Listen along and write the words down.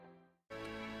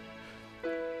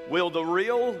Will the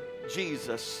real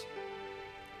Jesus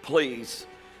please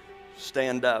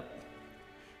stand up?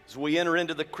 As we enter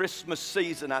into the Christmas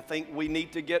season, I think we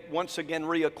need to get once again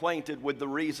reacquainted with the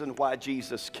reason why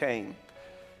Jesus came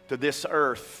to this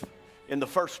earth in the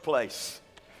first place.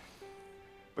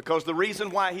 Because the reason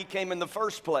why he came in the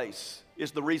first place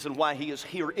is the reason why he is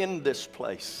here in this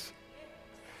place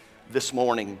this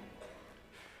morning.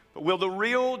 But will the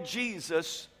real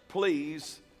Jesus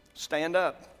please stand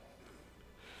up?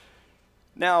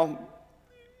 Now,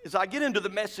 as I get into the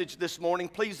message this morning,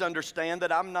 please understand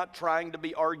that I'm not trying to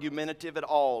be argumentative at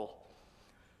all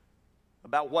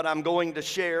about what I'm going to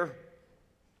share,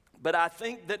 but I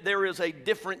think that there is a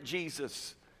different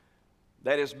Jesus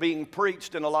that is being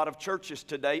preached in a lot of churches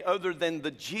today, other than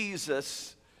the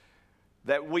Jesus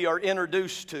that we are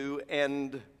introduced to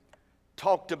and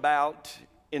talked about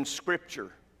in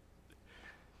Scripture.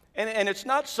 And it's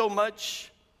not so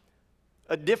much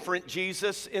a different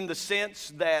Jesus in the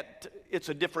sense that it's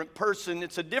a different person.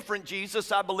 It's a different Jesus,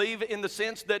 I believe, in the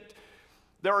sense that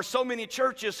there are so many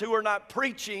churches who are not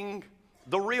preaching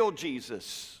the real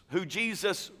Jesus, who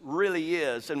Jesus really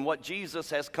is, and what Jesus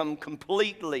has come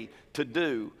completely to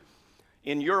do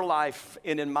in your life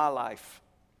and in my life.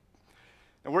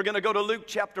 And we're going to go to Luke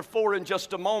chapter 4 in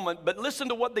just a moment, but listen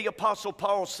to what the Apostle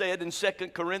Paul said in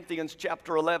 2 Corinthians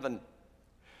chapter 11.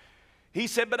 He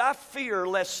said, "But I fear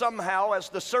lest somehow, as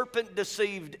the serpent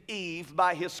deceived Eve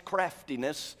by his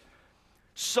craftiness,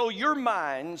 so your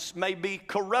minds may be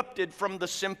corrupted from the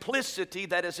simplicity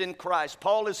that is in Christ."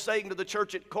 Paul is saying to the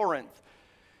church at Corinth,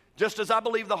 just as I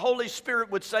believe the Holy Spirit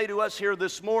would say to us here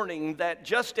this morning, that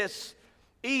just as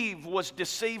Eve was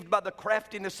deceived by the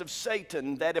craftiness of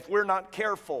Satan, that if we're not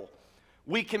careful,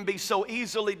 we can be so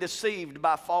easily deceived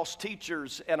by false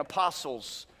teachers and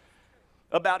apostles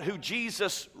about who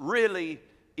Jesus really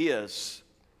is,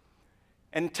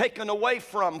 and taken away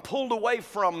from, pulled away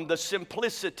from the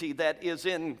simplicity that is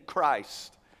in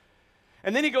Christ.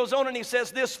 And then he goes on and he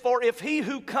says this, "For if he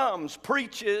who comes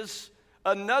preaches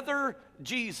another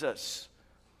Jesus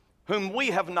whom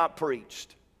we have not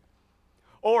preached,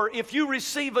 or if you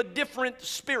receive a different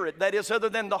spirit, that is other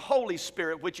than the Holy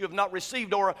Spirit, which you have not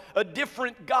received, or a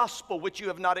different gospel which you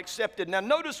have not accepted." Now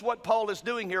notice what Paul is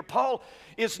doing here. Paul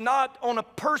is not on a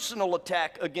personal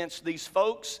attack against these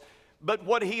folks, but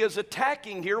what he is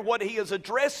attacking here, what he is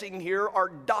addressing here are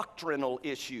doctrinal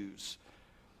issues.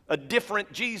 A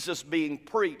different Jesus being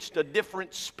preached, a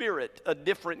different spirit, a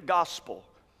different gospel.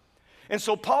 And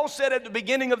so Paul said at the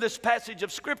beginning of this passage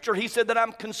of Scripture, he said that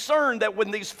I'm concerned that when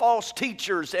these false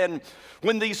teachers and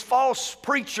when these false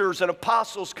preachers and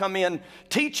apostles come in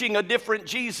teaching a different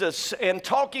Jesus and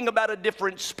talking about a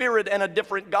different spirit and a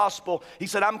different gospel, he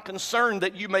said, I'm concerned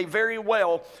that you may very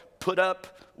well put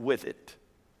up with it.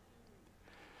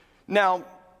 Now,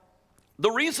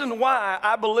 the reason why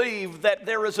I believe that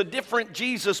there is a different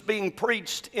Jesus being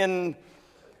preached in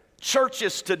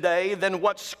churches today than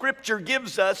what Scripture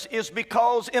gives us is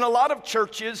because in a lot of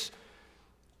churches,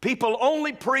 people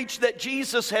only preach that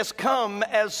Jesus has come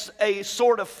as a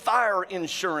sort of fire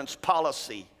insurance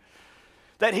policy,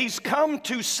 that he's come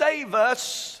to save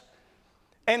us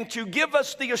and to give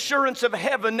us the assurance of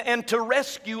heaven and to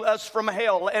rescue us from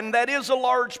hell. And that is a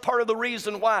large part of the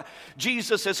reason why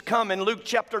Jesus has come. In Luke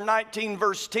chapter 19,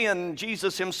 verse 10,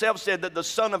 Jesus himself said that the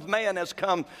Son of Man has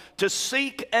come to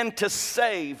seek and to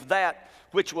save that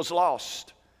which was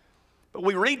lost. But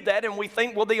we read that and we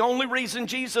think, well, the only reason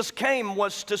Jesus came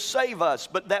was to save us.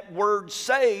 But that word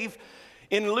save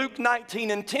in Luke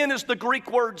 19 and 10 is the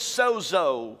Greek word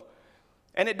sozo.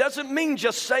 And it doesn't mean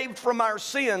just saved from our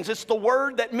sins. It's the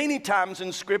word that many times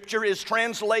in Scripture is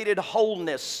translated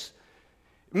wholeness.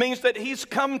 It means that he's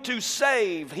come to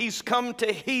save, he's come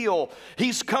to heal,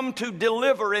 he's come to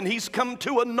deliver, and he's come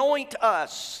to anoint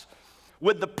us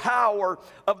with the power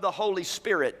of the Holy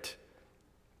Spirit.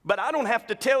 But I don't have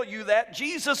to tell you that.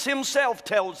 Jesus himself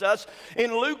tells us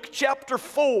in Luke chapter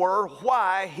 4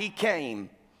 why he came.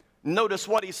 Notice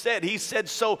what he said. He said,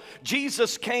 so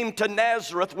Jesus came to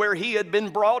Nazareth where he had been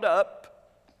brought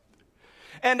up.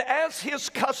 And as his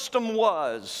custom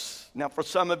was, now for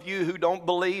some of you who don't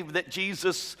believe that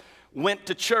Jesus went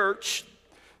to church,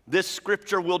 this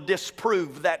scripture will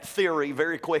disprove that theory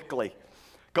very quickly.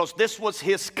 Because this was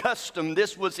his custom,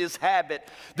 this was his habit.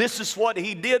 This is what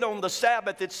he did on the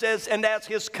Sabbath. It says, and as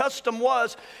his custom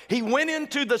was, he went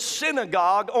into the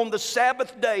synagogue on the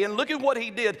Sabbath day. And look at what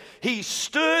he did. He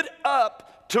stood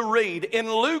up to read. In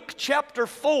Luke chapter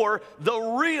 4, the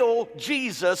real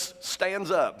Jesus stands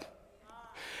up.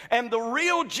 And the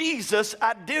real Jesus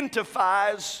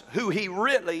identifies who he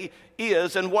really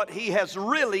is and what he has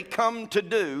really come to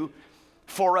do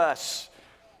for us.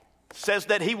 says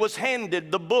that he was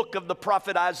handed the book of the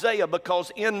prophet Isaiah,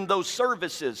 because in those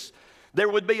services there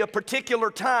would be a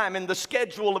particular time in the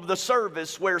schedule of the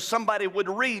service where somebody would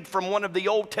read from one of the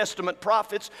Old Testament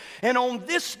prophets. And on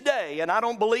this day, and I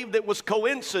don't believe that was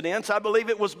coincidence, I believe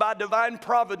it was by divine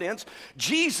providence,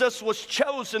 Jesus was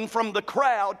chosen from the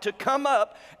crowd to come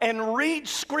up and read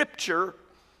scripture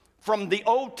from the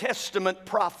Old Testament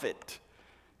prophet.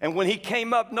 And when he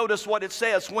came up, notice what it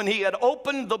says. When he had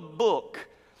opened the book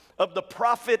of the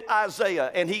prophet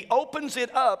Isaiah, and he opens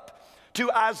it up to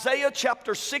Isaiah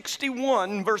chapter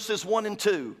 61, verses 1 and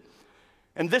 2.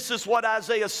 And this is what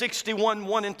Isaiah 61,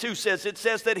 1 and 2 says. It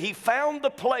says that he found the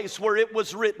place where it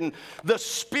was written, "The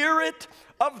Spirit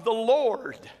of the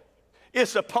Lord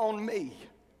is upon me,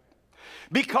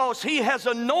 because he has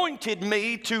anointed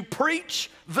me to preach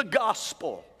the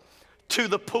gospel to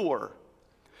the poor.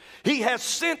 He has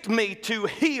sent me to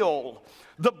heal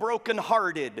the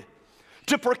brokenhearted,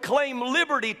 to proclaim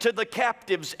liberty to the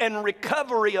captives and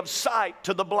recovery of sight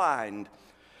to the blind,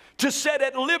 to set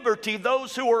at liberty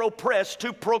those who are oppressed,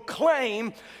 to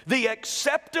proclaim the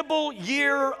acceptable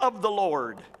year of the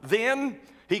Lord." Then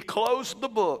he closed the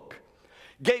book,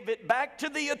 gave it back to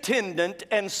the attendant,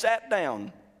 and sat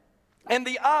down. And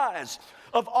the eyes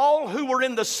of all who were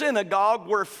in the synagogue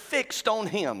were fixed on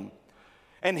him.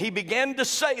 And he began to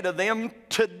say to them,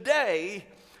 "Today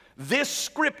this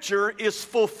scripture is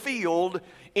fulfilled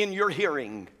in your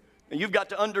hearing." And you've got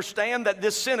to understand that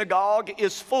this synagogue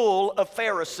is full of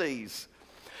Pharisees.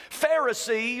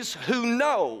 Pharisees who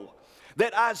know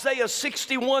that Isaiah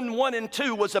 61, 1 and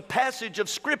 2 was a passage of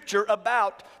scripture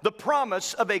about the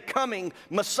promise of a coming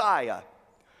Messiah.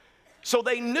 So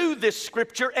they knew this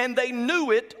scripture, and they knew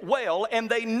it well, and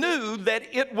they knew that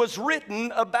it was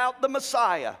written about the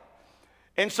Messiah.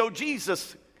 And so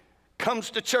Jesus comes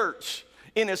to church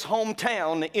in his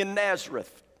hometown in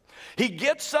Nazareth. He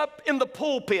gets up in the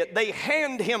pulpit. They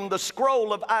hand him the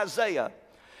scroll of Isaiah,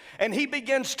 and he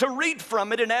begins to read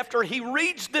from it. And after he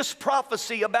reads this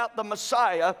prophecy about the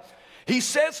Messiah, he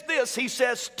says this. He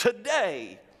says,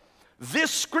 "Today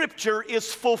this scripture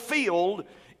is fulfilled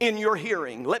in your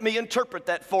hearing." Let me interpret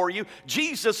that for you.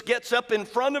 Jesus gets up in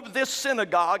front of this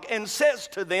synagogue and says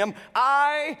to them,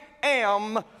 "I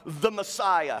am the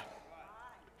Messiah."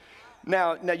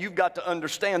 Now you've got to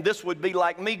understand, this would be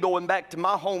like me going back to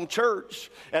my home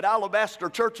church at Alabaster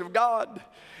Church of God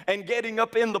and getting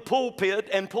up in the pulpit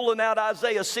and pulling out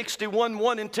Isaiah 61,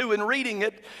 1 and 2 and reading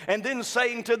it, and then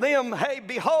saying to them, "Hey,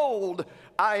 behold,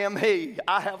 I am he.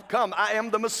 I have come. I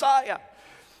am the Messiah."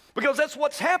 Because that's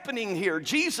what's happening here.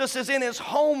 Jesus is in his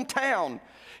hometown.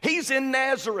 He's in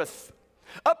Nazareth.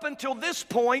 Up until this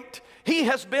point, he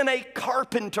has been a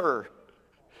carpenter.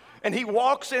 And he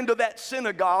walks into that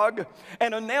synagogue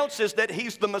and announces that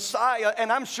he's the Messiah.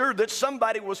 And I'm sure that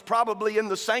somebody was probably in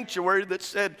the sanctuary that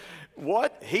said,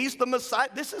 "What? He's the Messiah?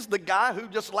 This is the guy who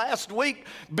just last week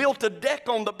built a deck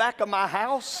on the back of my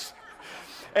house.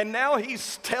 And now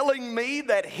he's telling me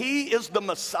that he is the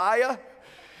Messiah?"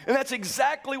 And that's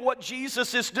exactly what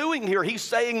Jesus is doing here. He's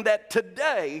saying that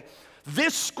today,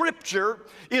 this scripture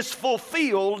is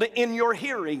fulfilled in your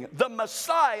hearing. The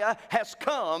Messiah has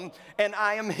come, and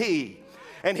I am he.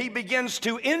 And he begins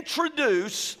to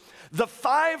introduce the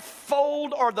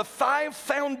fivefold, or the five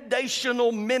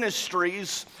foundational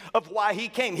ministries of why he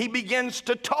came. He begins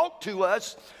to talk to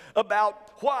us about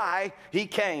why he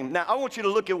came. Now, I want you to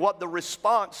look at what the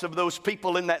response of those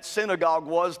people in that synagogue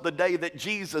was the day that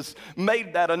Jesus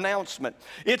made that announcement.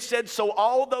 It said, so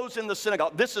all those in the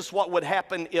synagogue, this is what would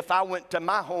happen if I went to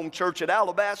my home church at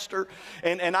Alabaster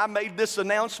and I made this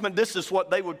announcement. This is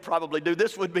what they would probably do.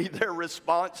 This would be their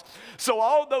response. So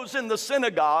all those in the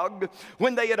synagogue,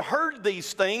 when they had heard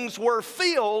these things, were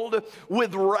filled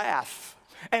with wrath,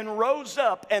 and rose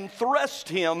up and thrust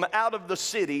him out of the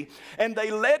city. And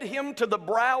they led him to the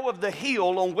brow of the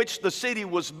hill on which the city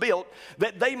was built,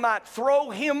 that they might throw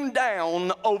him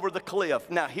down over the cliff.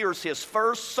 Now here's his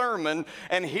first sermon,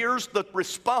 and here's the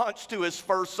response to his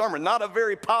first sermon. Not a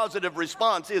very positive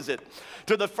response, is it,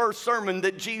 to the first sermon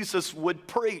that Jesus would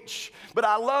preach. But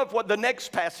I love what the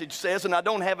next passage says, and I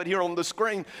don't have it here on the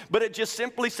screen, but it just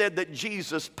simply said that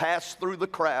Jesus passed through the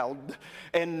crowd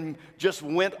and just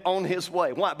went on his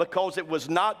way. Why? Because it was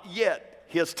not yet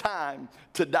his time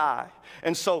to die.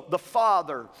 And so the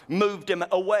Father moved him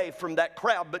away from that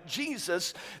crowd. But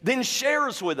Jesus then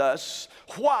shares with us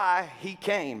why he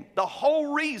came, the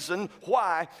whole reason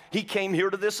why he came here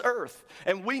to this earth.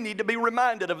 And we need to be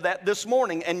reminded of that this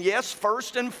morning. And yes,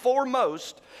 first and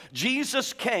foremost,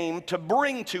 Jesus came to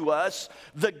bring to us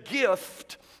the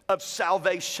gift of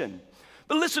salvation.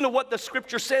 But listen to what the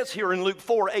scripture says here in Luke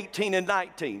 4:18 and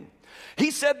 19.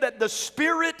 He said that the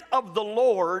Spirit of the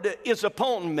Lord is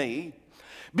upon me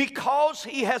because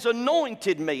He has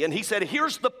anointed me. And He said,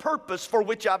 here's the purpose for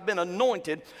which I've been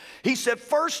anointed. He said,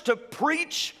 first, to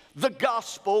preach the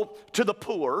gospel to the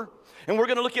poor. And we're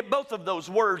going to look at both of those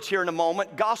words here in a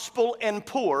moment, gospel and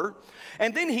poor.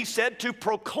 And then He said to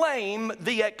proclaim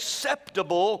the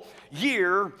acceptable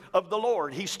year of the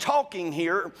Lord. He's talking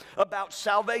here about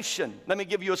salvation. Let me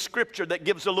give you a scripture that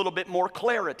gives a little bit more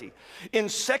clarity. In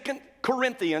 2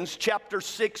 Corinthians chapter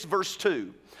 6, verse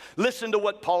 2, listen to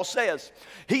what Paul says.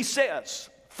 He says,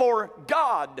 for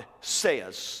God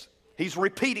says, he's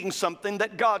repeating something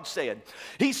that God said.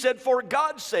 He said, for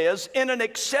God says, in an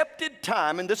accepted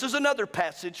time, and this is another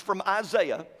passage from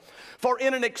Isaiah, for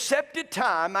in an accepted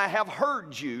time I have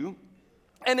heard you,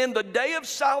 and in the day of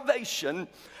salvation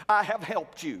I have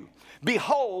helped you.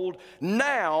 Behold,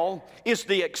 now is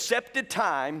the accepted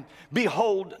time.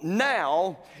 Behold,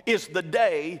 now is the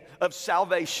day of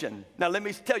salvation. Now let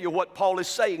me tell you what Paul is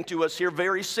saying to us here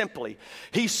very simply.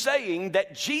 He's saying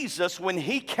that Jesus, when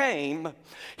He came,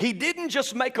 He didn't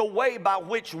just make a way by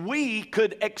which we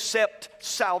could accept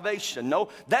salvation. No,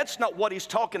 that's not what He's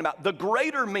talking about. The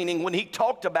greater meaning when He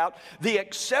talked about the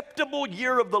acceptable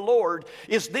year of the Lord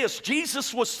is this.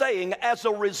 Jesus was saying, as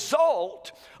a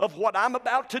result of what I'm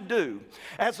about to do,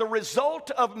 as a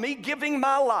result of me giving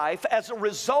my life, as a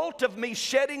result of me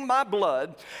shedding my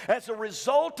blood, as a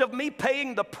result of me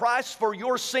paying the price for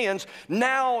your sins,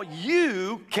 now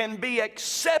you can be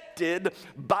accepted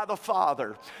by the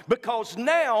Father. Because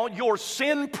now your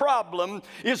sin problem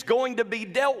is going to be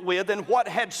dealt with, and what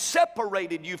had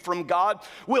separated you from God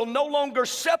will no longer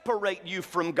separate you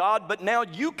from God, but now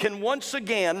you can once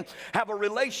again have a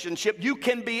relationship. You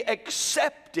can be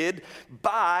accepted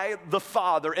by the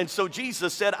Father. And so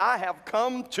Jesus said, I have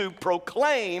come to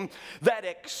proclaim that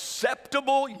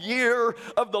acceptable year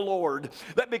of the Lord.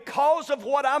 That because of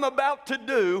what I'm about to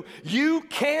do, you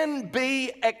can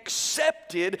be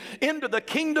accepted into the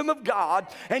kingdom of God,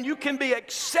 and you can be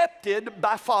accepted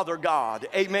by Father God.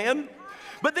 Amen?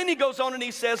 But then He goes on and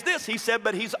He says this. He said,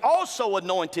 but He's also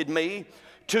anointed me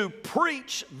to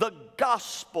preach the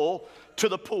gospel to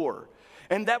the poor.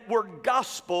 And that word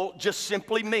gospel just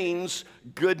simply means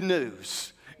good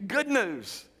news. Good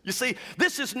news. You see,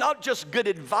 this is not just good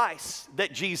advice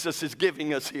that Jesus is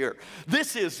giving us here.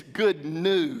 This is good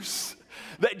news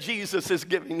that Jesus is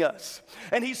giving us.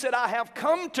 And He said, I have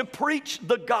come to preach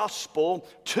the gospel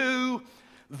to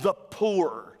the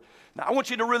poor. Now, I want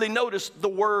you to really notice the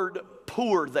word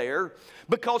poor there,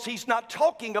 because He's not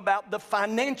talking about the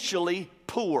financially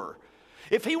poor.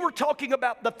 If He were talking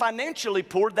about the financially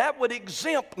poor, that would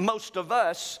exempt most of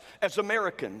us as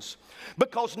Americans.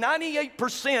 Because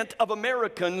 98% of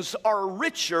Americans are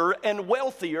richer and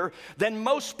wealthier than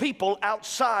most people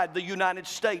outside the United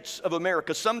States of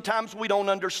America. Sometimes we don't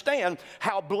understand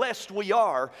how blessed we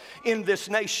are in this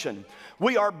nation.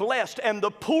 We are blessed, and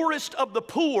the poorest of the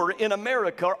poor in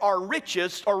America are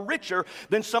richer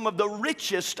than some of the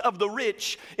richest of the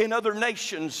rich in other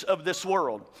nations of this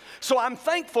world. So I'm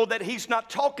thankful that He's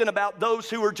not talking about those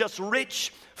who are just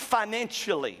rich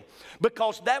financially,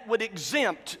 because that would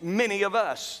exempt many of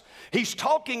us. He's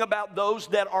talking about those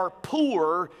that are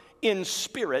poor in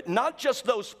spirit, not just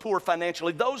those poor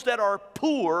financially, those that are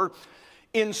poor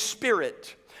in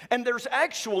spirit. And there's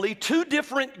actually two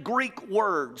different Greek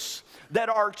words that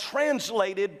are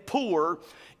translated poor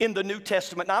in the New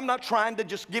Testament. Now, I'm not trying to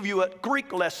just give you a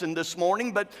Greek lesson this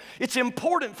morning, but it's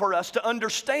important for us to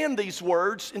understand these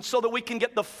words, and so that we can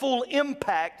get the full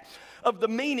impact of the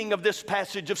meaning of this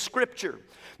passage of Scripture.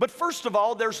 But first of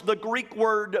all, there's the Greek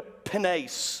word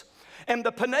penes. And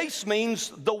the penes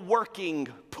means the working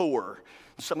poor.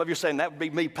 Some of you are saying, that would be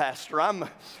me, Pastor.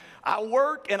 I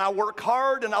work, and I work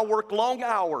hard, and I work long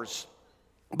hours,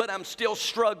 but I'm still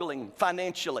struggling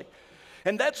financially.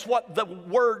 And that's what the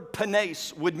word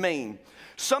penes would mean.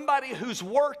 Somebody who's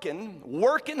working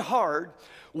hard,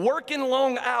 working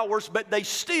long hours, but they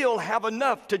still have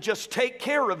enough to just take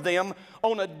care of them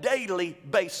on a daily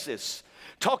basis.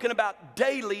 Talking about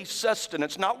daily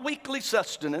sustenance, not weekly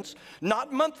sustenance,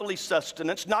 not monthly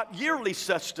sustenance, not yearly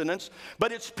sustenance,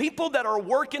 but it's people that are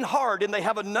working hard and they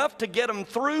have enough to get them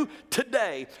through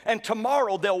today, and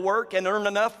tomorrow they'll work and earn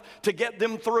enough to get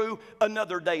them through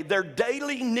another day. Their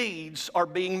daily needs are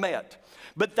being met.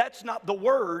 But that's not the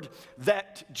word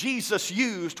that Jesus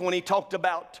used when He talked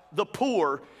about the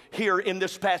poor here in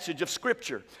this passage of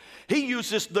Scripture. He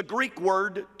uses the Greek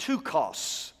word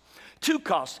tukos.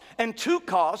 Tukos. And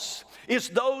tukos is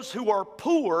those who are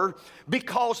poor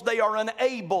because they are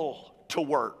unable to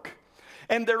work.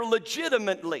 And they're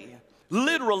legitimately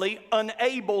literally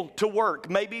unable to work.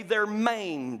 Maybe they're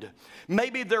maimed.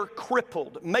 Maybe they're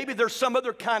crippled. Maybe there's some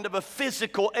other kind of a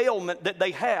physical ailment that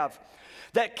they have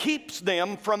that keeps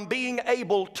them from being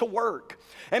able to work.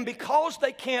 And because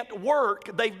they can't work,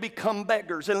 they've become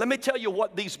beggars. And let me tell you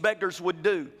what these beggars would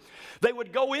do. They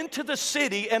would go into the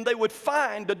city and they would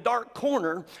find a dark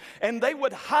corner and they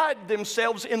would hide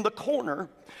themselves in the corner,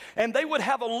 and they would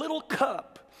have a little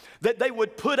cup that they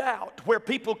would put out where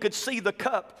people could see the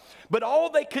cup. But all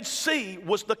they could see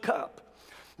was the cup.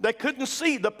 They couldn't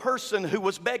see the person who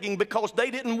was begging because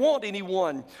they didn't want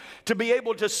anyone to be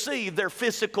able to see their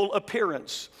physical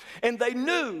appearance. And they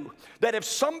knew that if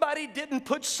somebody didn't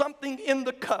put something in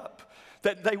the cup,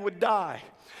 that they would die.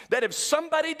 That if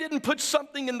somebody didn't put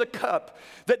something in the cup,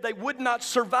 that they would not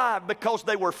survive because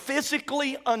they were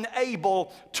physically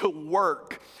unable to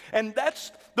work. And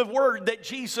that's the word that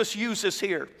Jesus uses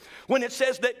here when it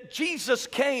says that Jesus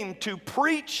came to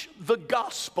preach the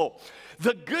gospel,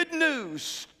 the good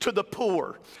news to the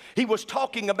poor. He was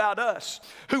talking about us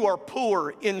who are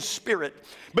poor in spirit,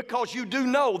 because you do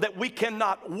know that we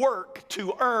cannot work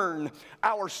to earn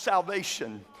our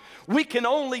salvation. We can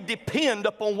only depend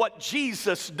upon what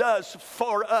Jesus does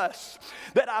for us.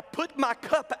 That I put my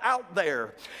cup out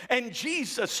there and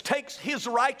Jesus takes his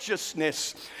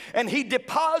righteousness and he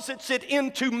deposits it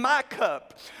into my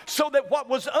cup so that what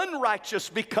was unrighteous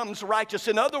becomes righteous.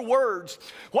 In other words,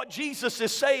 what Jesus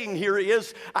is saying here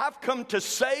is, I've come to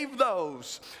save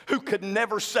those who could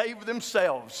never save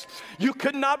themselves. You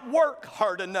could not work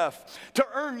hard enough to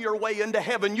earn your way into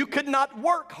heaven. You could not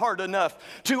work hard enough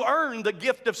to earn the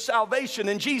gift of salvation.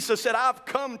 And Jesus said, I've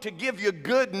come to give you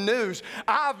good news.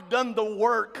 I've done the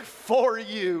work for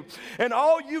you. And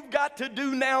all you've got to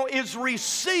do now is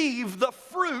receive the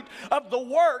fruit of the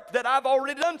work that I've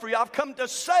already done for you. I've come to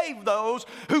save those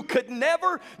who could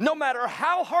never, no matter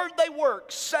how hard they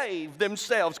work, save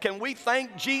themselves. Can we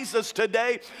thank Jesus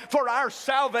today for our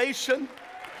salvation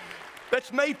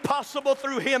that's made possible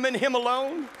through him and him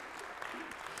alone?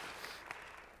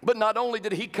 But not only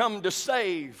did he come to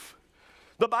save,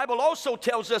 the Bible also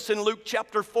tells us in Luke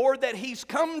chapter 4 that he's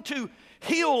come to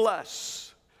heal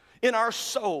us in our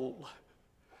soul,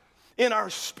 in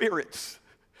our spirits.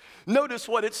 Notice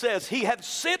what it says. He hath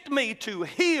sent me to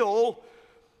heal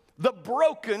the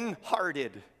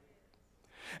brokenhearted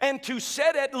and to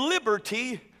set at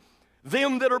liberty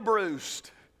them that are bruised.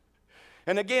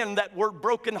 And again, that word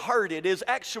brokenhearted is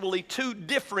actually two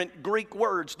different Greek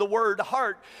words. The word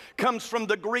heart comes from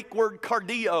the Greek word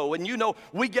cardio. And you know,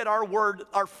 we get our word,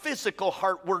 our physical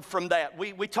heart word from that.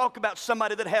 We talk about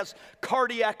somebody that has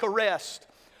cardiac arrest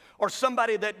or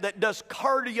somebody that does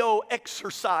cardio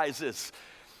exercises.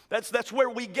 That's where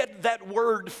we get that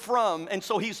word from. And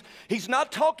so he's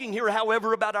not talking here,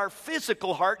 however, about our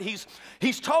physical heart.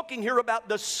 He's talking here about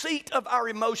the seat of our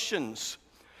emotions.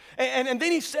 And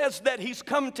then he says that he's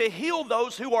come to heal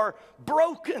those who are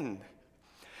broken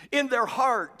in their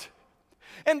heart.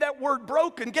 And that word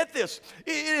broken, get this,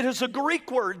 it is a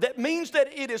Greek word that means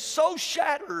that it is so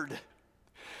shattered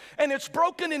and it's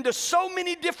broken into so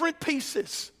many different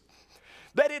pieces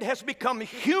that it has become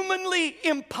humanly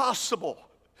impossible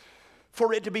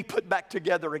for it to be put back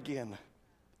together again.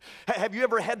 Have you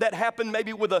ever had that happen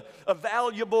maybe with a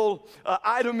valuable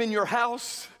item in your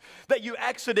house that you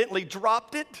accidentally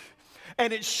dropped it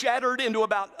and it shattered into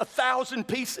about 1,000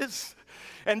 pieces,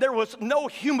 and there was no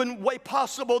human way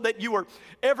possible that you were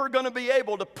ever going to be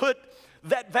able to put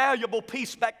that valuable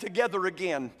piece back together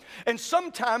again? And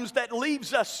sometimes that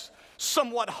leaves us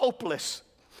somewhat hopeless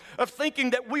of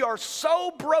thinking that we are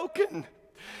so broken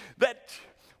that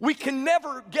we can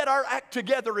never get our act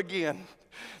together again,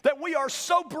 that we are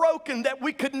so broken that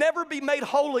we could never be made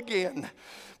whole again.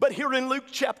 But here in Luke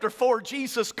chapter 4,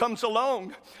 Jesus comes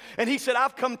along and he said,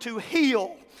 I've come to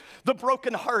heal the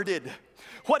brokenhearted.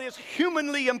 What is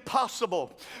humanly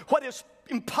impossible, what is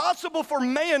impossible for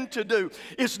man to do,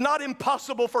 is not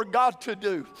impossible for God to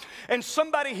do. And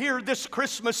somebody here this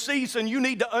Christmas season, you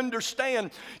need to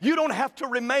understand, you don't have to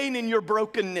remain in your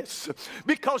brokenness,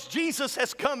 because Jesus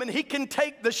has come and he can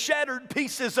take the shattered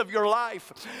pieces of your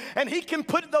life and he can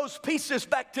put those pieces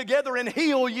back together and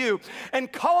heal you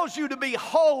and cause you to be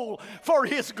whole for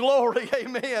his glory.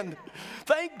 Amen.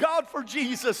 Thank God for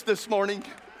Jesus this morning.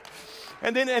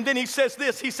 And then he says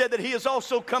this, he said that he has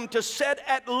also come to set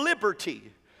at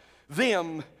liberty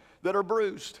them that are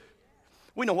bruised.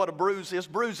 We know what a bruise is.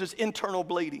 Bruise is internal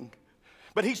bleeding.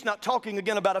 But he's not talking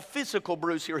again about a physical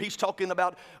bruise here. He's talking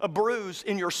about a bruise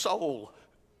in your soul,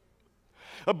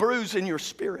 a bruise in your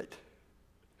spirit.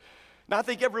 Now I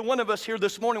think every one of us here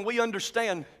this morning, we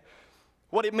understand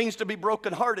what it means to be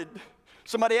brokenhearted.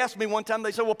 Somebody asked me one time,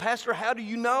 they said, well, Pastor, how do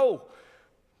you know?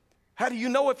 How do you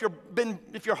know if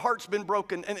your heart's been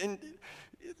broken? And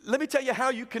let me tell you how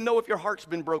you can know if your heart's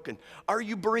been broken. Are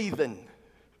you breathing?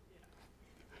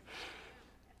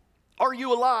 Are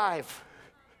you alive?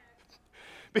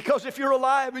 Because if you're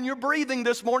alive and you're breathing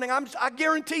this morning, I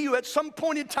guarantee you at some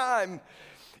point in time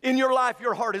in your life,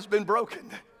 your heart has been broken.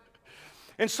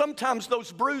 And sometimes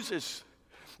those bruises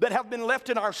that have been left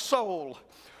in our soul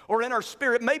or in our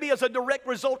spirit, maybe as a direct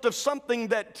result of something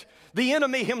that the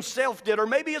enemy himself did, or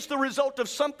maybe it's the result of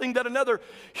something that another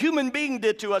human being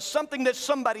did to us, something that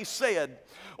somebody said,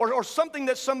 or something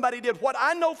that somebody did. What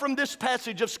I know from this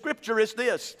passage of Scripture is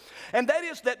this, and that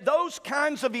is that those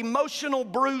kinds of emotional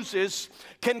bruises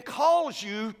can cause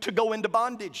you to go into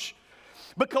bondage.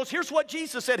 Because here's what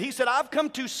Jesus said. He said, I've come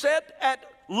to set at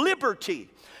liberty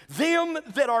them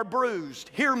that are bruised.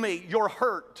 Hear me, your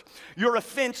hurt, your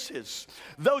offenses,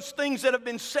 those things that have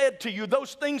been said to you,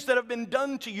 those things that have been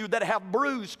done to you that have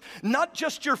bruised not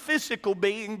just your physical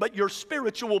being, but your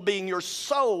spiritual being, your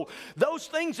soul. Those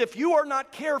things, if you are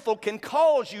not careful, can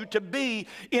cause you to be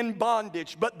in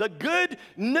bondage. But the good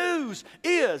news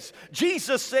is,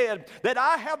 Jesus said that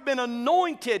I have been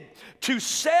anointed to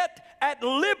set at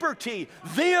liberty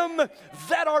them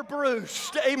that are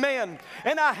bruised. Amen.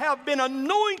 And I have been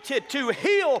anointed to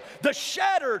heal the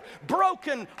shattered,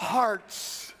 broken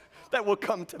hearts that will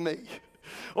come to me.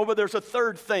 Oh, but there's a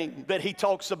third thing that he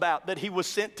talks about that he was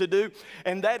sent to do,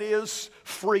 and that is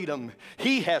freedom.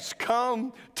 He has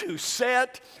come to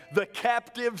set the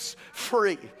captives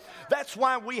free. That's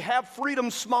why we have freedom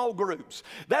small groups.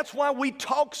 That's why we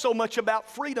talk so much about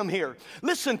freedom here.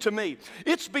 Listen to me.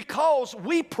 It's because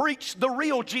we preach the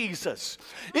real Jesus.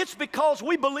 It's because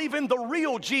we believe in the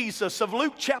real Jesus of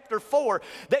Luke chapter 4,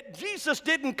 that Jesus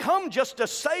didn't come just to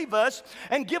save us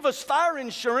and give us fire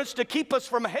insurance to keep us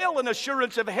from hell and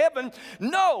assurance of heaven.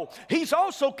 No, he's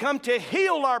also come to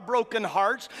heal our broken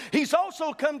hearts. He's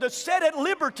also come to set at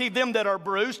liberty them that are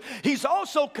bruised. He's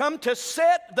also come to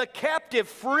set the captive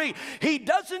free. He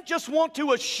doesn't just want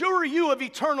to assure you of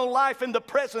eternal life in the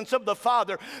presence of the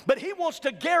Father, but he wants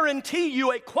to guarantee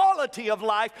you a quality of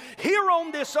life here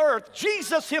on this earth.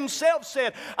 Jesus himself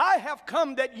said, I have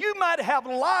come that you might have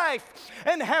life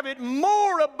and have it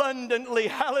more abundantly.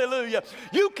 Hallelujah.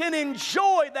 You can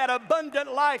enjoy that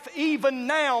abundant life even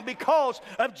now because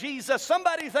of Jesus.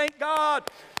 Somebody thank God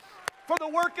for the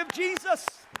work of Jesus.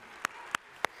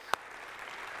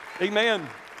 Amen.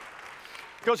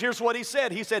 Because here's what he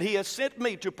said. He said, he has sent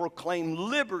me to proclaim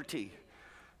liberty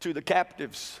to the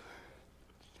captives.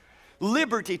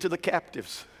 Liberty to the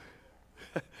captives.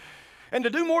 And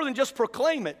to do more than just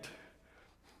proclaim it,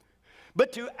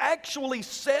 but to actually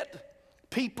set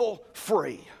people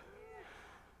free.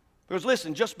 Because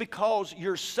listen, just because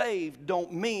you're saved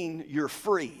don't mean you're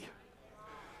free.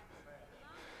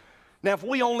 Now, if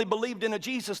we only believed in a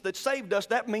Jesus that saved us,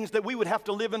 that means that we would have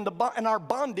to live in our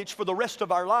bondage for the rest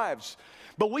of our lives.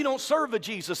 But we don't serve a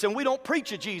Jesus, and we don't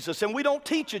preach a Jesus, and we don't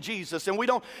teach a Jesus, and we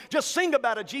don't just sing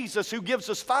about a Jesus who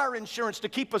gives us fire insurance to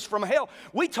keep us from hell.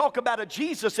 We talk about a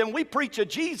Jesus, and we preach a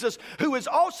Jesus who is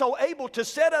also able to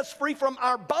set us free from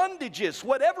our bondages,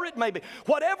 whatever it may be,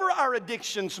 whatever our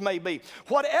addictions may be,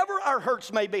 whatever our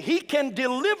hurts may be. He can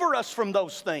deliver us from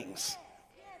those things.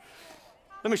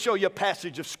 Let me show you a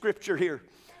passage of Scripture here.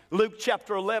 Luke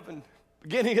chapter 11,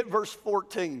 beginning at verse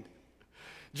 14.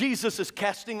 Jesus is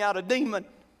casting out a demon,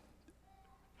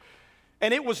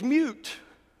 and it was mute.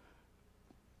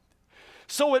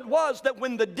 So it was that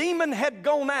when the demon had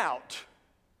gone out,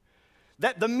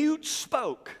 that the mute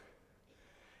spoke,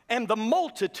 and the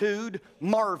multitude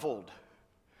marveled.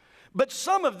 But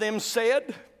some of them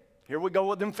said, here we go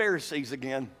with them Pharisees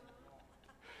again,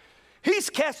 he's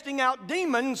casting out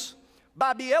demons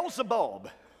by Beelzebub.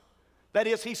 That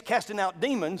is, he's casting out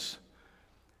demons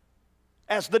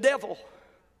as the devil.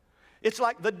 It's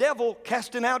like the devil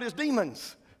casting out his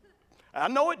demons. I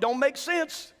know it don't make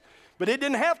sense, but it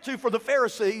didn't have to for the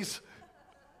Pharisees.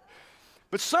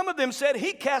 But some of them said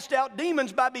he cast out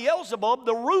demons by Beelzebub,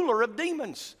 the ruler of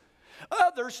demons.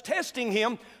 Others, testing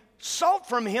him, sought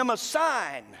from him a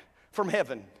sign from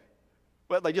heaven.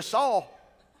 Well, they just saw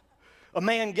a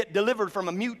man get delivered from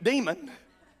a mute demon.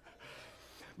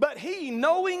 But he,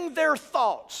 knowing their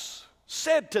thoughts,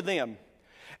 said to them,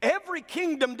 every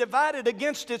kingdom divided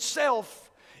against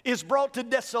itself is brought to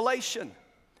desolation,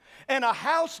 and a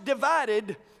house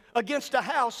divided against a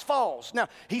house falls. Now,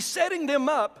 he's setting them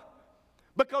up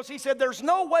because he said there's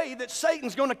no way that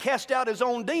Satan's going to cast out his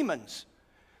own demons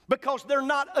because they're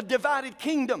not a divided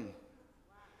kingdom.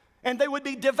 And they would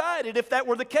be divided if that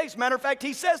were the case. Matter of fact,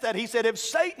 he says that. He said, if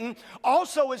Satan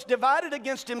also is divided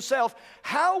against himself,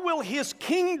 how will his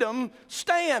kingdom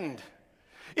stand?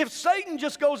 If Satan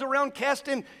just goes around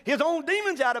casting his own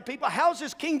demons out of people, how's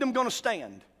his kingdom going to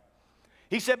stand?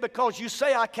 He said, because you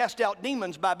say I cast out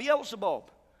demons by Beelzebub.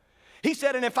 He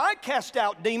said, and if I cast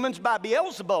out demons by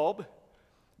Beelzebub,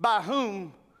 by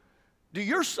whom do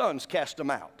your sons cast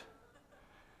them out?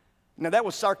 Now that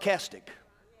was sarcastic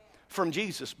from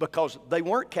Jesus, because they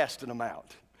weren't casting them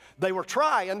out. They were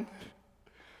trying,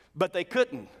 but they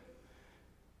couldn't.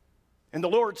 And the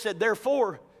Lord said,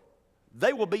 therefore,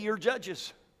 they will be your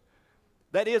judges.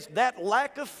 That is, that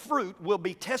lack of fruit will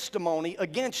be testimony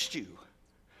against you.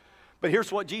 But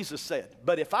here's what Jesus said.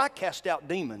 But if I cast out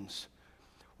demons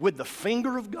with the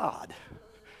finger of God,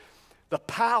 the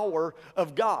power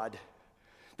of God,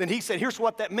 then he said, here's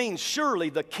what that means. Surely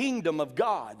the kingdom of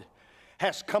God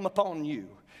has come upon you.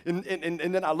 And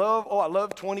then I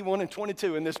love 21 and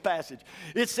 22 in this passage.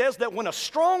 It says that when a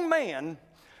strong man,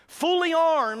 fully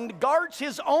armed, guards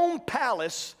his own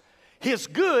palace, his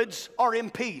goods are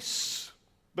in peace.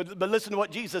 But listen to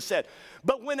what Jesus said.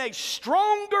 But when a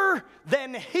stronger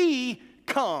than he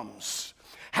comes.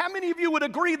 How many of you would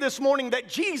agree this morning that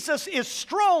Jesus is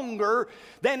stronger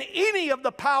than any of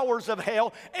the powers of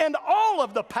hell and all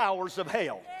of the powers of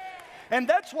hell? And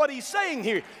that's what he's saying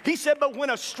here. He said, but when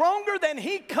a stronger than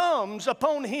he comes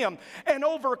upon him and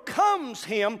overcomes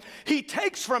him, he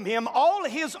takes from him all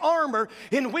his armor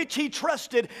in which he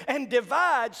trusted and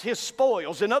divides his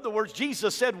spoils. In other words,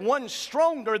 Jesus said, one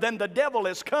stronger than the devil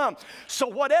has come. So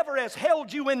whatever has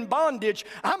held you in bondage,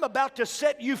 I'm about to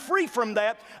set you free from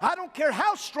that. I don't care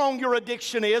how strong your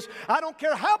addiction is. I don't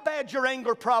care how bad your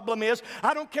anger problem is.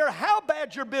 I don't care how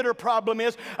bad your bitter problem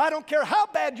is. I don't care how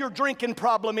bad your drinking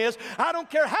problem is. I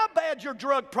don't care how bad your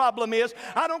drug problem is.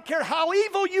 I don't care how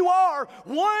evil you are.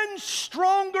 One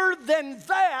stronger than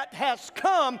that has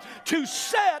come to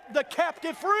set the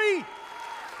captive free.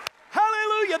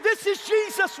 Hallelujah. This is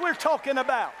Jesus we're talking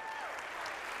about.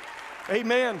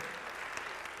 Amen.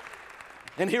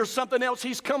 And here's something else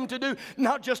he's come to do.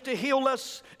 Not just to heal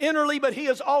us innerly, but he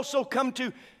has also come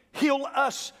to heal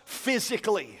us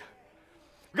physically.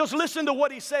 Because listen to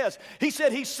what he says. He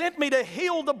said, he sent me to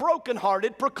heal the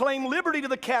brokenhearted, proclaim liberty to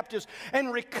the captives,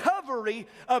 and recovery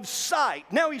of sight.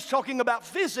 Now he's talking about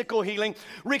physical healing,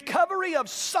 recovery of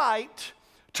sight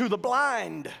to the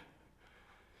blind.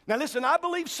 Now listen, I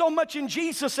believe so much in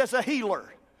Jesus as a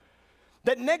healer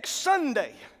that next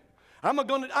Sunday, I'm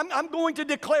going to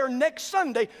declare next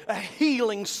Sunday a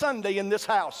healing Sunday in this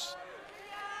house.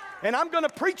 And I'm going to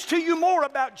preach to you more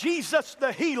about Jesus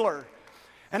the healer.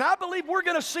 And I believe we're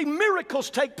going to see miracles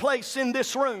take place in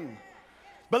this room.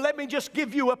 But let me just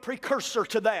give you a precursor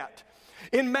to that.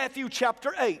 In Matthew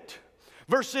chapter 8,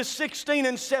 verses 16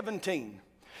 and 17,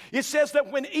 it says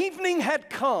that when evening had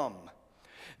come,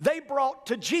 they brought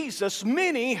to Jesus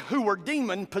many who were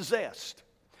demon-possessed.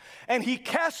 And he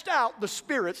cast out the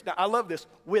spirits, now I love this,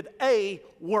 with a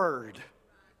word.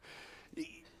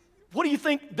 What do you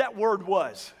think that word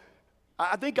was?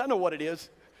 I think I know what it is.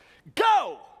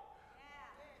 Go!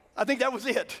 I think that was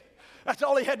it. That's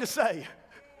all he had to say.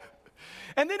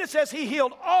 And then it says he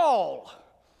healed all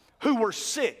who were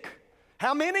sick.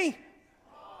 How many?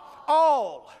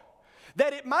 All.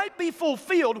 That it might be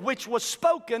fulfilled which was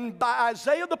spoken by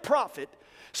Isaiah the prophet,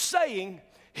 saying,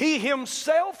 he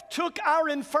himself took our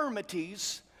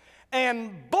infirmities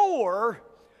and bore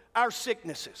our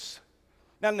sicknesses.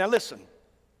 Now listen,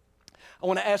 I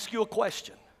want to ask you a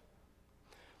question.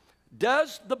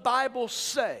 Does the Bible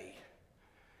say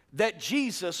that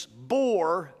Jesus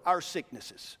bore our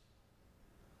sicknesses?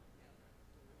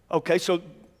 Okay, so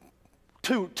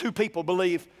two people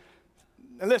believe.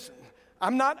 And listen,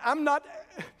 I'm not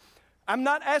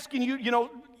asking you,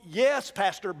 yes,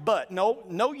 Pastor, but.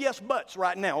 No yes buts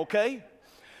right now, okay?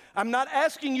 I'm not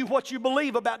asking you what you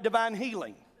believe about divine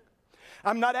healing.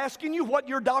 I'm not asking you what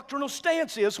your doctrinal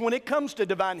stance is when it comes to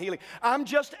divine healing. I'm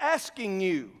just asking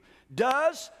you,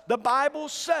 does the Bible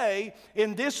say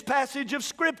in this passage of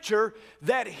Scripture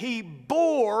that he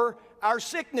bore our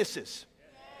sicknesses?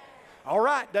 All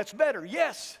right, that's better.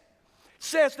 Yes. It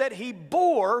says that he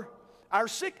bore our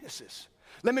sicknesses.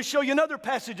 Let me show you another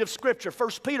passage of Scripture, 1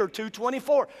 Peter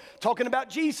 2:24, talking about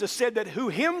Jesus, said that who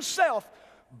himself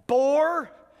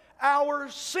bore our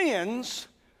sins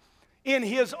in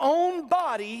his own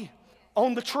body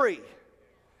on the tree.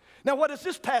 Now, what does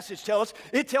this passage tell us?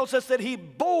 It tells us that he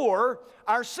bore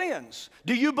our sins.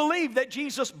 Do you believe that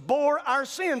Jesus bore our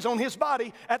sins on his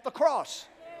body at the cross?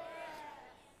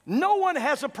 No one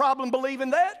has a problem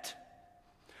believing that.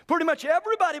 Pretty much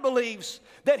everybody believes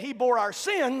that he bore our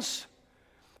sins.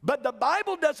 But the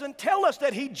Bible doesn't tell us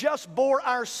that he just bore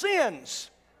our sins.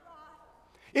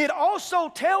 It also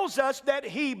tells us that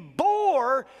he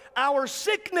bore our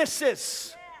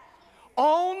sicknesses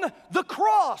on the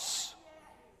cross.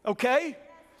 Okay?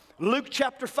 Luke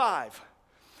chapter 5.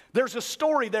 There's a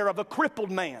story there of a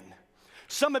crippled man.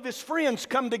 Some of his friends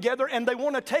come together and they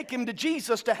want to take him to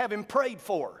Jesus to have him prayed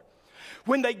for.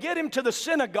 When they get him to the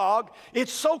synagogue,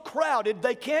 it's so crowded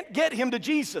they can't get him to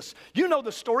Jesus. You know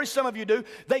the story, some of you do.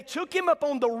 They took him up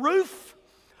on the roof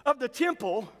of the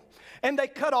temple and they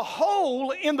cut a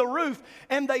hole in the roof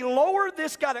and they lowered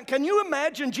this guy down. Can you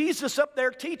imagine Jesus up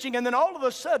there teaching, and then all of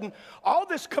a sudden all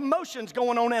this commotion's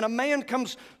going on and a man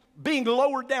comes being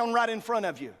lowered down right in front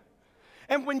of you.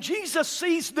 And when Jesus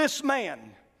sees this man,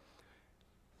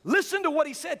 listen to what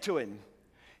he said to him.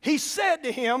 He said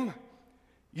to him,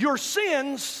 "Your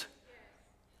sins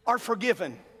are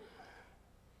forgiven."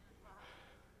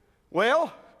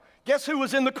 Well, guess who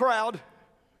was in the crowd?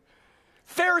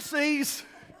 Pharisees.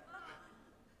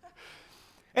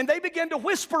 And they began to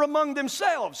whisper among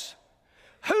themselves,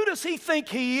 who does he think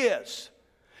he is,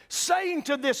 saying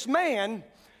to this man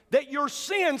that your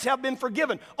sins have been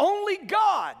forgiven? Only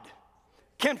God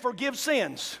can forgive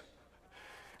sins.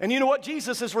 And you know what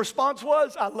Jesus' response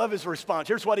was? I love his response.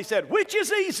 Here's what he said. Which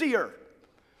is easier?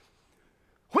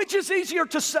 Which is easier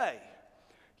to say,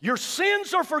 your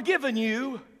sins are forgiven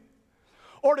you,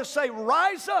 or to say,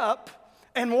 rise up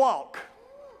and walk?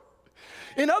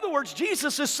 In other words,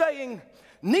 Jesus is saying,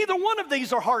 neither one of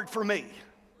these are hard for me.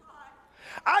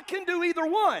 I can do either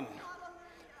one.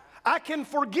 I can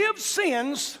forgive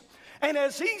sins, and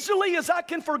as easily as I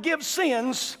can forgive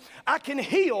sins, I can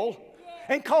heal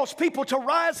and cause people to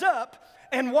rise up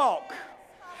and walk.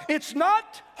 It's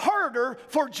not harder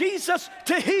for Jesus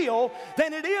to heal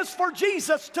than it is for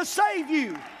Jesus to save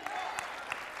you.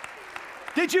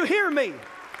 Did you hear me?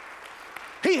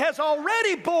 He has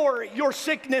already bore your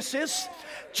sicknesses,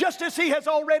 just as he has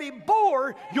already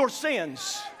bore your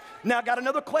sins. Now I got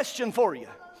another question for you.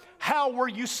 How were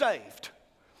you saved?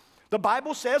 The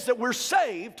Bible says that we're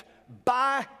saved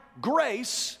by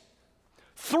grace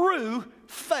through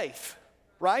faith,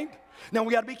 right? Now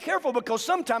we got to be careful, because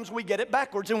sometimes we get it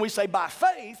backwards and we say by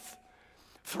faith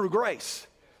through grace.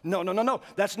 No.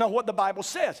 That's not what the Bible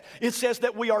says. It says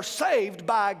that we are saved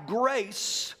by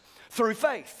grace through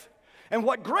faith. And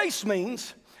what grace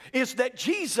means is that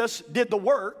Jesus did the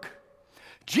work.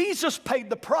 Jesus paid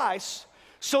the price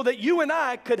so that you and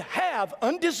I could have,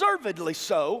 undeservedly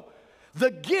so,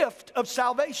 the gift of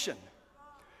salvation.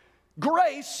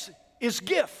 Grace is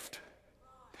gift.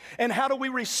 And how do we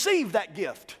receive that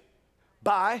gift?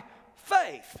 By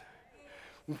faith.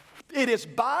 It is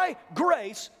by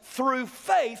grace through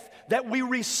faith that we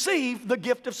receive the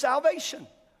gift of salvation.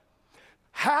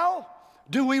 How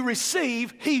do we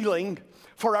receive healing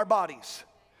for our bodies?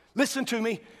 Listen to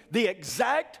me, the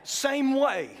exact same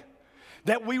way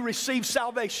that we receive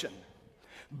salvation,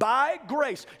 by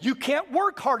grace. You can't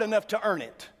work hard enough to earn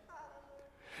it.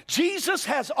 Jesus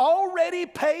has already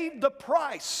paid the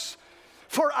price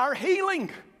for our healing,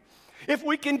 if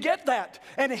we can get that.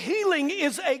 And healing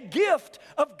is a gift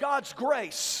of God's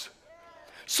grace.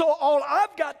 So all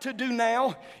I've got to do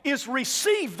now is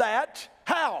receive that.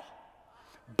 How?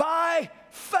 By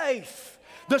faith.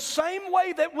 The same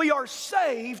way that we are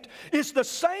saved is the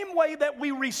same way that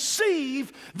we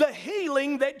receive the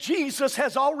healing that Jesus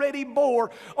has already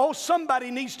bore. Oh,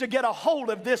 somebody needs to get a hold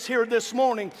of this here this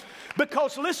morning.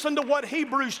 Because listen to what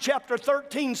Hebrews chapter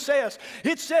 13 says.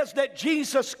 It says that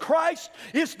Jesus Christ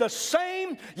is the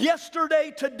same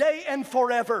yesterday, today, and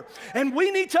forever. And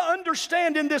we need to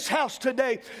understand in this house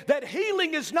today that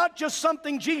healing is not just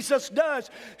something Jesus does.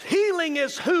 Healing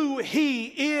is who He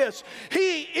is.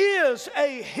 He is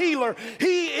a healer.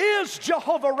 He is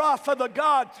Jehovah Rapha, the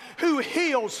God who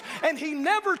heals. And He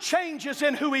never changes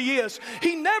in who He is.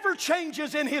 He never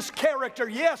changes in His character.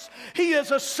 Yes, He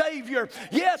is a Savior.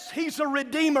 Yes, He's a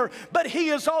Redeemer, but He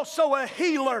is also a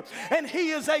healer, and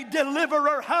He is a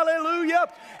deliverer. Hallelujah.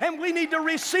 And we need to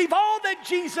receive all that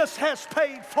Jesus has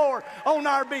paid for on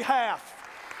our behalf.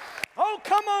 Oh,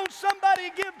 come on,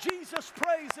 somebody give Jesus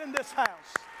praise in this house.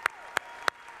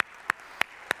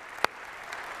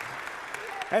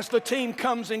 As the team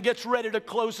comes and gets ready to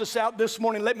close us out this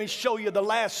morning, let me show you the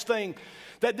last thing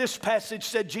that this passage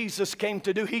said Jesus came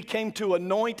to do. He came to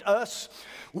anoint us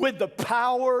with the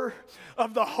power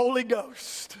of the Holy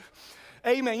Ghost.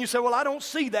 Amen. You say, well, I don't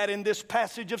see that in this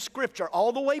passage of Scripture.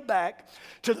 All the way back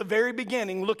to the very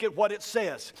beginning, look at what it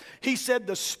says. He said,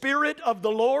 the Spirit of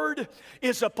the Lord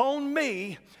is upon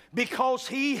me because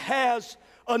He has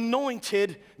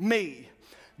anointed me.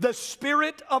 the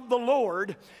Spirit of the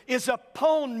Lord is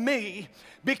upon me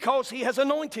because He has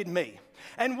anointed me.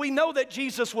 And we know that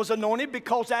Jesus was anointed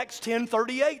because Acts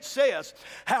 10:38 says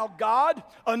how God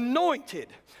anointed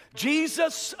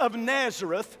Jesus of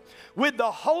Nazareth with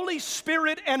the Holy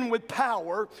Spirit and with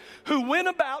power, who went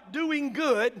about doing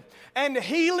good and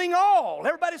healing all.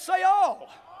 Everybody say all.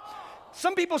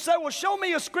 Some people say, well, show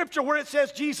me a scripture where it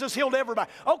says Jesus healed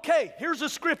everybody. Okay, here's a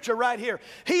scripture right here.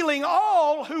 Healing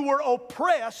all who were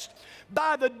oppressed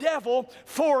by the devil,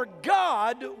 for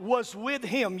God was with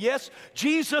him. Yes,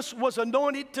 Jesus was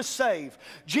anointed to save.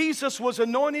 Jesus was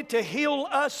anointed to heal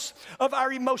us of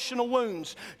our emotional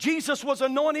wounds. Jesus was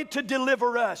anointed to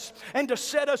deliver us and to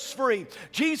set us free.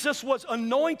 Jesus was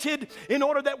anointed in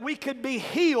order that we could be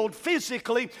healed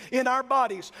physically in our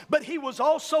bodies. But He was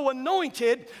also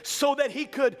anointed so that He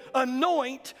could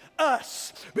anoint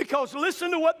us. Because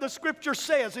listen to what the scripture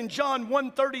says in John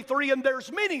 1:33, and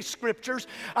there's many scriptures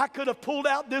I could have pulled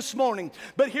out this morning,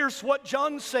 but here's what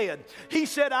John said. He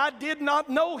said, I did not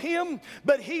know Him,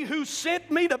 but He who sent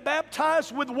me to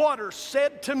baptize with water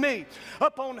said to me,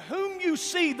 upon whom you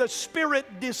see the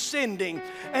Spirit descending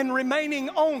and remaining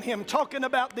on Him, talking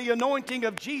about the anointing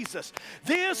of Jesus,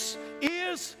 this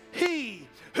is He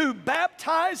who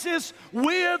baptizes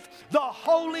with the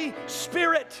Holy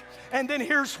Spirit. And then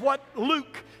here's what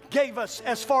Luke gave us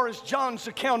as far as John's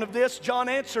account of this. John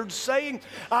answered, saying,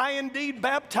 I indeed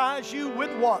baptize you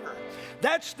with water.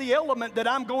 That's the element that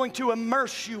I'm going to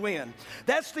immerse you in.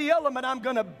 That's the element I'm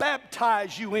going to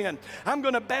baptize you in. I'm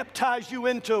going to baptize you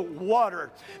into water.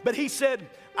 But He said,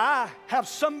 I have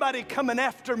somebody coming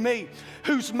after me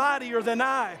who's mightier than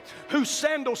I, whose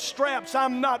sandal straps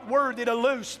I'm not worthy to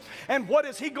loose. And what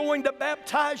is He going to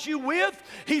baptize you with?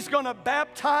 He's going to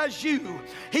baptize you.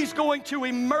 He's going to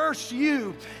immerse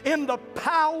you in the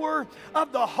power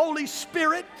of the Holy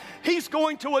Spirit. He's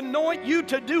going to anoint you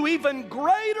to do even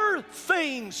greater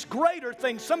things. Greater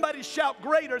things. Somebody shout,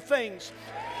 greater things.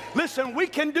 Listen, we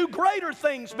can do greater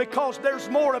things because there's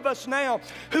more of us now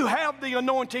who have the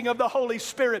anointing of the Holy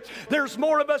Spirit. There's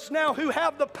more of us now who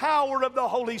have the power of the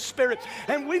Holy Spirit.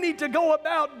 And we need to go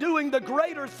about doing the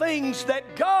greater things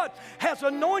that God has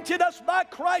anointed us by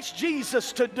Christ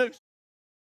Jesus to do.